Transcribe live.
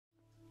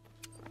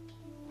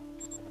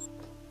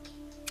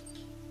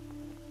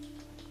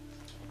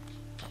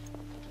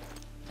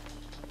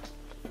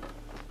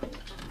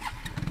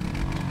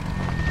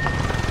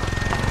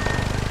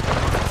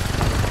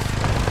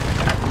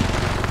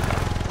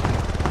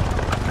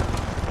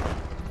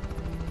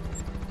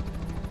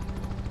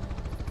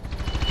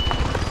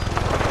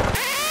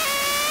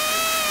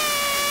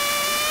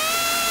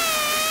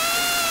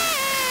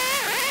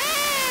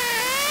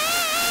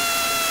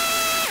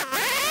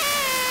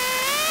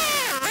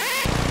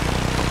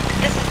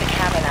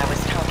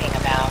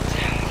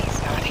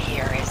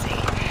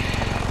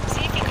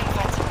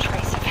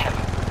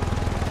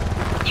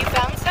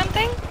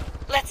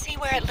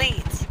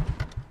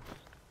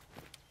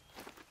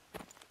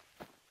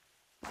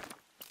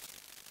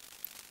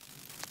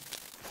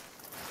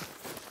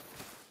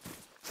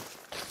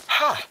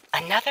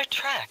Another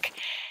truck.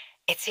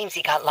 It seems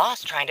he got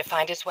lost trying to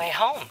find his way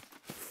home.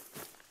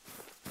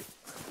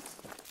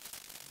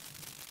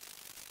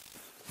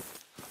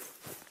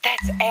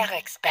 That's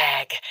Eric's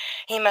bag.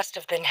 He must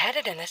have been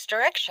headed in this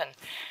direction.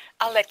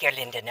 I'll let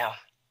Gerlinde know.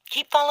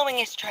 Keep following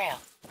his trail.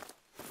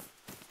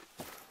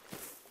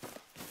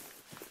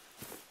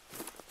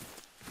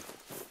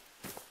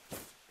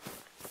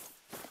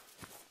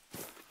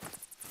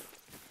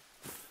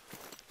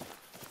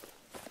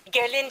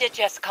 Gerlinde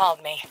just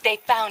called me. They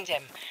found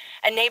him.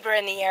 A neighbor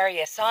in the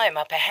area saw him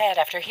up ahead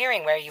after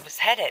hearing where he was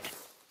headed.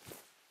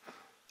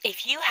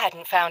 If you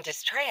hadn't found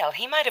his trail,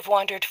 he might have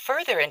wandered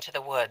further into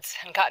the woods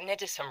and gotten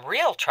into some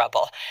real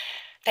trouble.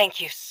 Thank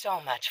you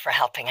so much for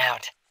helping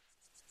out.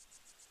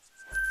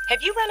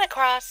 Have you run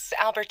across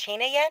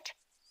Albertina yet?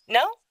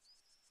 No?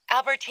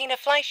 Albertina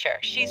Fleischer.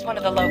 She's one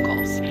of the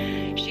locals.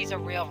 She's a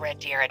real red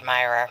deer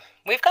admirer.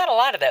 We've got a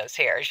lot of those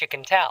here, as you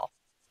can tell.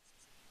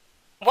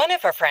 One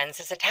of her friends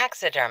is a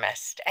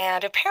taxidermist,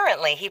 and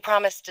apparently he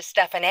promised to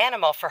stuff an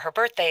animal for her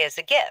birthday as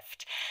a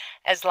gift,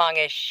 as long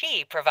as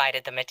she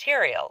provided the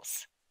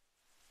materials.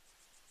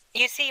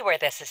 You see where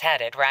this is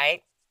headed,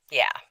 right?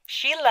 Yeah,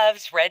 she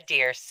loves red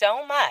deer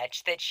so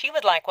much that she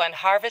would like one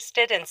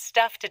harvested and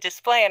stuffed to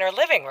display in her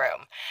living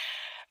room.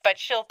 But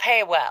she'll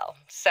pay well,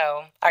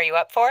 so are you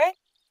up for it?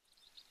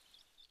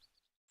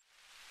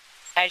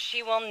 As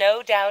she will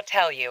no doubt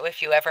tell you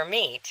if you ever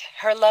meet,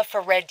 her love for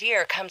red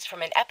deer comes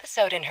from an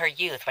episode in her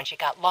youth when she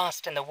got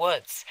lost in the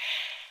woods.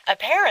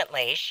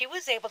 Apparently, she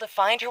was able to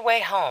find her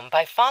way home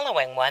by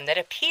following one that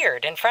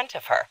appeared in front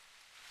of her.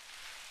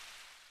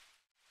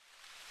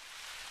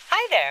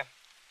 Hi there.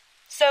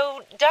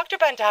 So, Dr.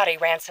 Bandari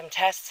ran some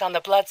tests on the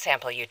blood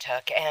sample you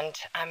took, and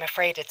I'm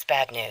afraid it's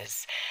bad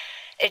news.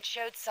 It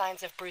showed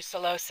signs of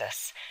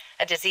brucellosis,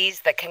 a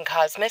disease that can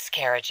cause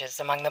miscarriages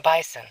among the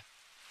bison.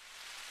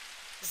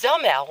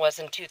 Zomel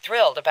wasn't too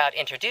thrilled about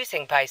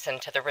introducing bison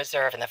to the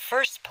reserve in the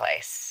first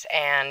place,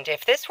 and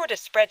if this were to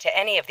spread to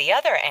any of the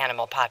other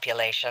animal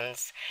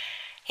populations,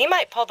 he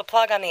might pull the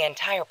plug on the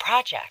entire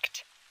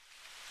project.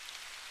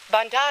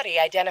 Bandari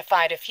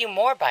identified a few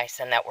more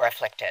bison that were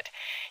afflicted.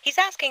 He's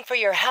asking for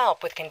your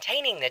help with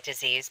containing the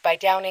disease by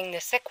downing the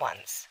sick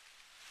ones.